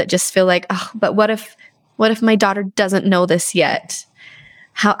out there that just feel like, oh, but what if my daughter doesn't know this yet?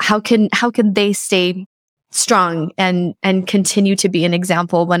 How can they stay strong and continue to be an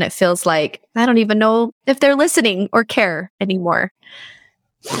example when it feels like I don't even know if they're listening or care anymore?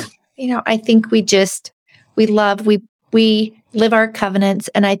 I think we live our covenants,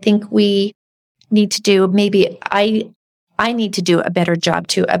 and I think we need to do, maybe I need to do a better job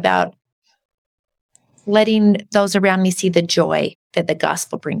too about letting those around me see the joy that the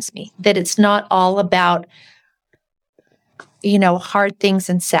gospel brings me, that it's not all about, hard things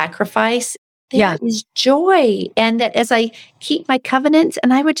and sacrifice. There is joy. And that as I keep my covenants,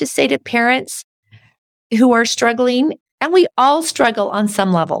 and I would just say to parents who are struggling, and we all struggle on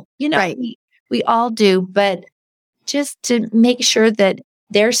some level, right. we all do, but just to make sure that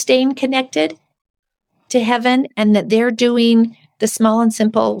they're staying connected to heaven and that they're doing the small and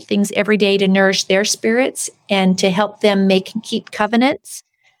simple things every day to nourish their spirits and to help them make and keep covenants,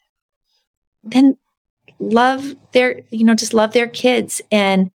 then just love their kids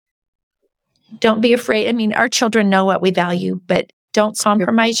and don't be afraid. Our children know what we value, but don't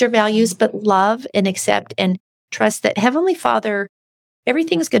compromise your values, but love and accept and trust that Heavenly Father,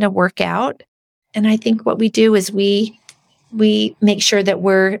 everything's going to work out. And I think what we do is we make sure that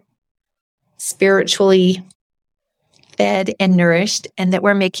we're spiritually fed and nourished, and that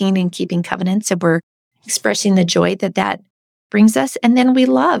we're making and keeping covenants, and we're expressing the joy that brings us. And then we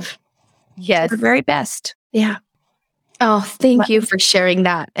love. Yes. Our very best. Yeah. Oh, thank you for sharing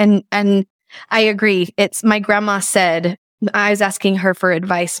that. And I agree. It's my grandma said, I was asking her for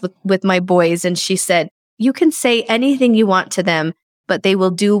advice with my boys, and she said, you can say anything you want to them, but they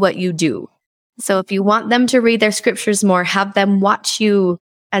will do what you do. So if you want them to read their scriptures more, have them watch you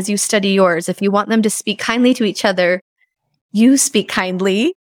as you study yours. If you want them to speak kindly to each other, you speak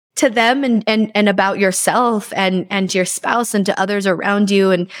kindly to them and about yourself and your spouse and to others around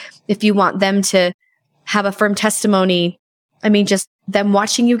you. And if you want them to have a firm testimony, I mean, just them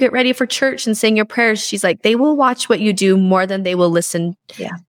watching you get ready for church and saying your prayers. She's like, they will watch what you do more than they will listen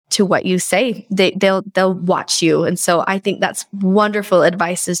to what you say. They'll watch you. And so I think that's wonderful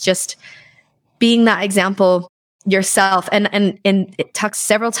advice, is just being that example yourself. And it talks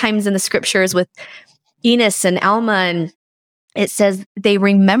several times in the scriptures with Enos and Alma, and it says they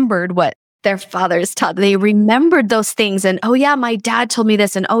remembered what their fathers taught. They remembered those things. And, oh yeah, my dad told me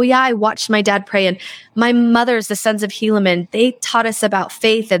this. And, oh yeah, I watched my dad pray. And my mothers, the sons of Helaman, they taught us about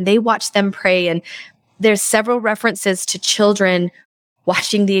faith and they watched them pray. And there's several references to children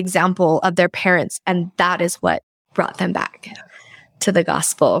watching the example of their parents. And that is what brought them back to the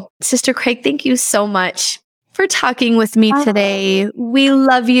gospel. Sister Craig, thank you so much for talking with me today. We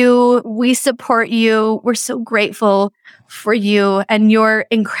love you. We support you. We're so grateful for you and your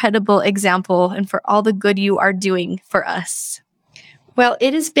incredible example and for all the good you are doing for us. Well,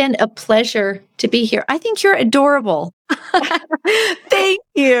 it has been a pleasure to be here. I think you're adorable. Thank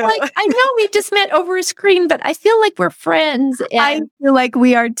you. Like, I know we just met over a screen, but I feel like we're friends. And I feel like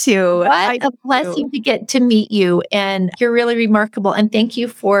we are too. What a blessing to get to meet you. And you're really remarkable. And thank you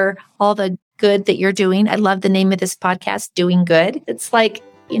for all the good that you're doing. I love the name of this podcast, Doing Good. It's like,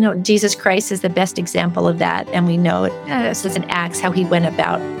 Jesus Christ is the best example of that. And we know it as an Acts, how he went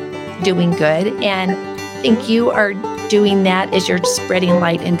about doing good. And I think you are doing that as you're spreading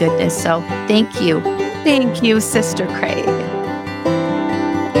light and goodness. So thank you. Thank you, Sister Craig.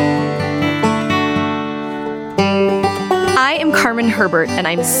 I am Carmen Herbert, and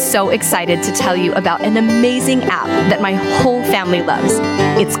I'm so excited to tell you about an amazing app that my whole family loves.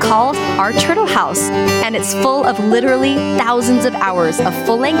 It's called Our Turtle House, and it's full of literally thousands of hours of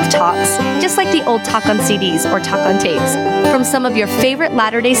full-length talks, just like the old talk on CDs or talk on tapes, from some of your favorite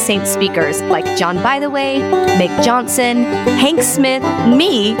Latter-day Saint speakers like John By the Way, Meg Johnson, Hank Smith,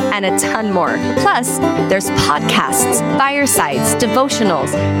 me, and a ton more. Plus, there's podcasts, firesides,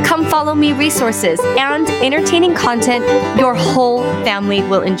 devotionals, come follow me resources, and entertaining content your whole family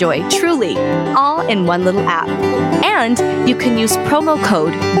will enjoy, truly, all in one little app. And you can use promo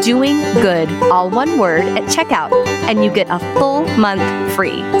code DOINGGOOD, all one word, at checkout, and you get a full month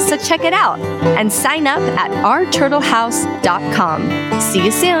free. So check it out and sign up at ourturtlehouse.com. See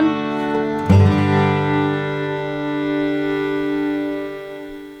you soon.